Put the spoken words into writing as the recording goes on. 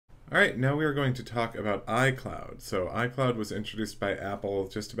All right, now we are going to talk about iCloud. So, iCloud was introduced by Apple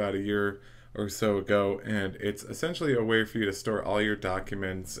just about a year or so ago, and it's essentially a way for you to store all your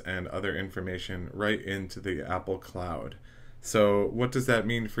documents and other information right into the Apple Cloud. So, what does that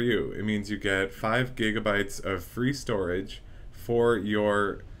mean for you? It means you get 5 gigabytes of free storage for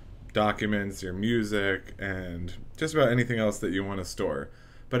your documents, your music, and just about anything else that you want to store.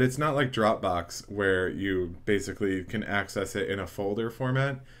 But it's not like Dropbox where you basically can access it in a folder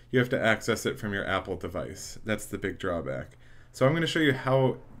format. You have to access it from your Apple device. That's the big drawback. So I'm going to show you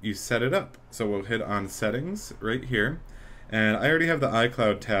how you set it up. So we'll hit on Settings right here. And I already have the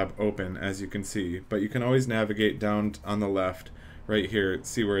iCloud tab open, as you can see, but you can always navigate down on the left right here,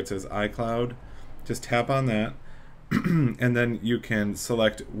 see where it says iCloud. Just tap on that, and then you can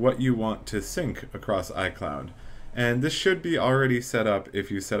select what you want to sync across iCloud. And this should be already set up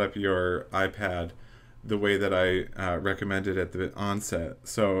if you set up your iPad the way that I recommended at the onset.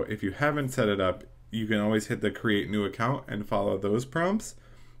 So if you haven't set it up, you can always hit the create new account and follow those prompts.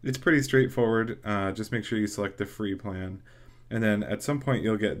 It's pretty straightforward. Just make sure you select the free plan. And then at some point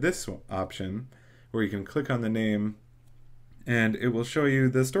you'll get this option where you can click on the name and it will show you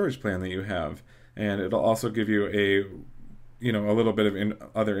the storage plan that you have. And it'll also give you a little bit of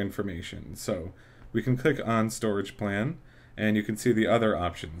other information. So we can click on storage plan and you can see the other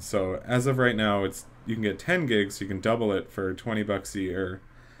options. So as of right now, you can get 10 gigs, so you can double it for $20 a year,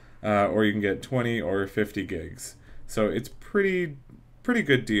 or you can get 20 or 50 gigs. So it's pretty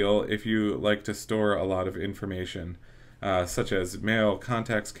good deal if you like to store a lot of information, such as mail,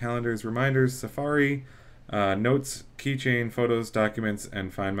 contacts, calendars, reminders, Safari, notes, Keychain, photos, documents,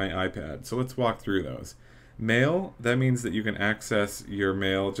 and Find My iPad. So let's walk through those. Mail, that means that you can access your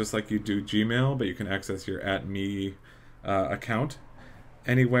mail just like you do Gmail, but you can access your @me account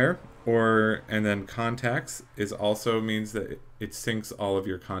anywhere. And then contacts also means that it syncs all of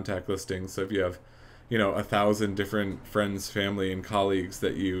your contact listings. So if you have 1,000 different friends, family, and colleagues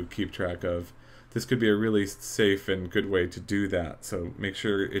that you keep track of, this could be a really safe and good way to do that. So make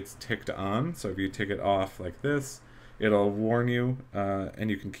sure it's ticked on. So if you tick it off like this, it'll warn you, and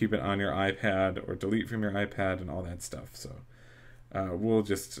you can keep it on your iPad or delete from your iPad and all that stuff. So we'll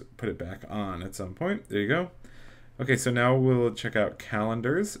just put it back on at some point. There you go. Okay, so now we'll check out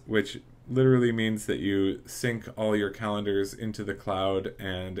calendars, which literally means that you sync all your calendars into the cloud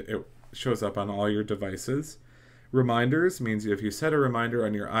and it shows up on all your devices. Reminders means if you set a reminder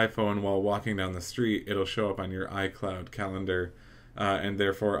on your iPhone while walking down the street, it'll show up on your iCloud calendar. And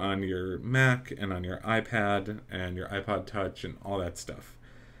therefore on your Mac and on your iPad and your iPod Touch and all that stuff.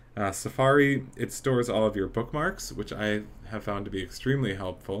 Safari, it stores all of your bookmarks, which I have found to be extremely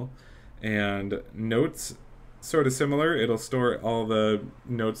helpful. And notes, sort of similar. It'll store all the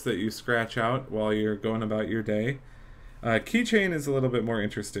notes that you scratch out while you're going about your day. Keychain is a little bit more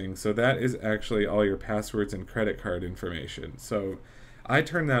interesting. So that is actually all your passwords and credit card information. So I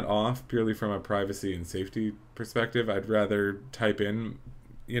turn that off purely from a privacy and safety perspective. I'd rather type in,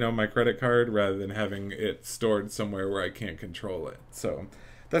 my credit card rather than having it stored somewhere where I can't control it. So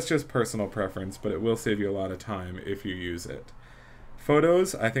that's just personal preference, but it will save you a lot of time if you use it.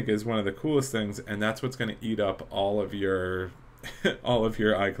 Photos, I think, is one of the coolest things, and that's what's going to eat up all of your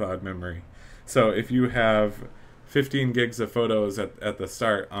iCloud memory. So if you have 15 gigs of photos at the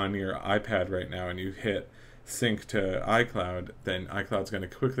start on your iPad right now and you hit sync to iCloud, then iCloud's going to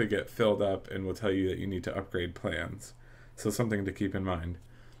quickly get filled up and will tell you that you need to upgrade plans. So something to keep in mind.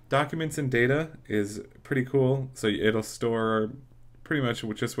 Documents and data is pretty cool. So it'll store pretty much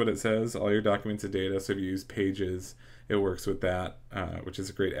just what it says, all your documents and data. So if you use Pages, it works with that, which is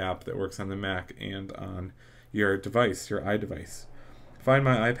a great app that works on the Mac and on your device, your iDevice. Find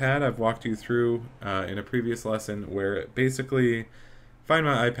My iPad, I've walked you through in a previous lesson where it basically Find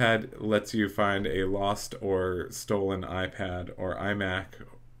My iPad lets you find a lost or stolen iPad or iMac,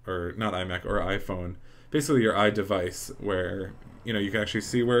 or not iMac, or iPhone, basically your iDevice, where you can actually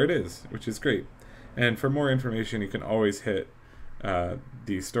see where it is, which is great. And for more information, you can always hit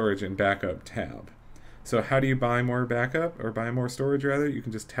the storage and backup tab. So how do you buy more backup, or buy more storage rather? You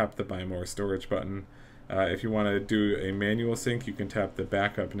can just tap the buy more storage button. If you want to do a manual sync, you can tap the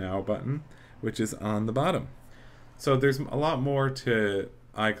backup now button, which is on the bottom. So there's a lot more to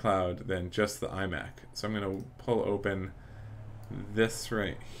iCloud than just the iMac. So I'm going to pull open this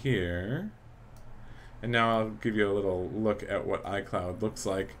right here. And now I'll give you a little look at what iCloud looks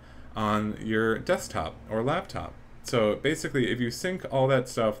like on your desktop or laptop. So basically, if you sync all that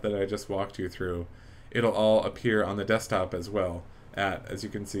stuff that I just walked you through, it'll all appear on the desktop as well at, as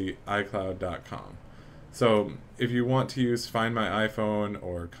you can see, iCloud.com. So if you want to use Find My iPhone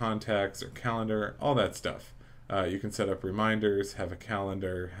or Contacts or Calendar, all that stuff, You can set up reminders, have a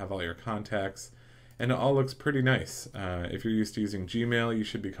calendar, have all your contacts, and it all looks pretty nice. If you're used to using Gmail, you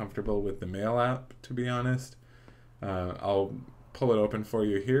should be comfortable with the Mail app, to be honest. I'll pull it open for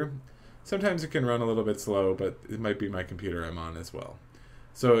you here. Sometimes it can run a little bit slow, but it might be my computer I'm on as well.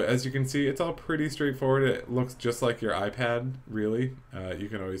 So as you can see, it's all pretty straightforward. It looks just like your iPad, really. You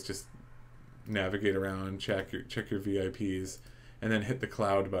can always just navigate around, check your VIPs, and then hit the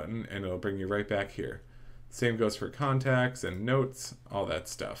cloud button, and it'll bring you right back here. Same goes for contacts and notes, all that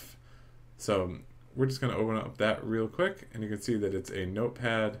stuff. So we're just going to open up that real quick, and you can see that it's a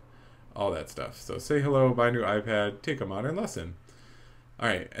notepad, all that stuff. So say hello, buy a new iPad, take a modern lesson. All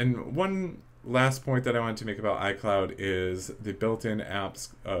right, and one last point that I wanted to make about iCloud is the built-in apps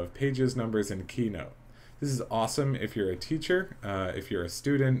of Pages, Numbers, and Keynote. This is awesome if you're a teacher, if you're a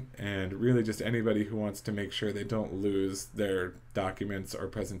student, and really just anybody who wants to make sure they don't lose their documents or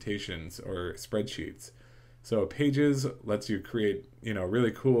presentations or spreadsheets. So Pages lets you create,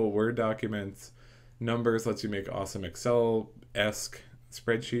 really cool Word documents. Numbers lets you make awesome Excel-esque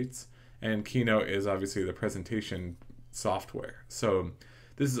spreadsheets. And Keynote is obviously the presentation software. So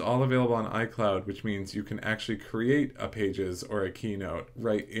this is all available on iCloud, which means you can actually create a Pages or a Keynote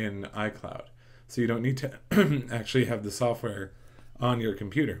right in iCloud. So you don't need to actually have the software on your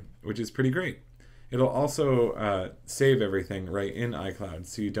computer, which is pretty great. It'll also save everything right in iCloud,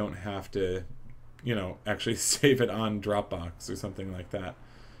 so you don't have to, actually save it on Dropbox or something like that.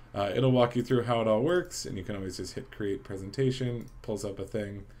 It'll walk you through how it all works, and you can always just hit Create Presentation, pulls up a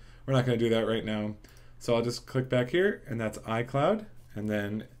thing. We're not going to do that right now. So I'll just click back here, and that's iCloud, and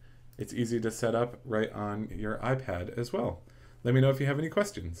then it's easy to set up right on your iPad as well. Let me know if you have any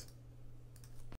questions.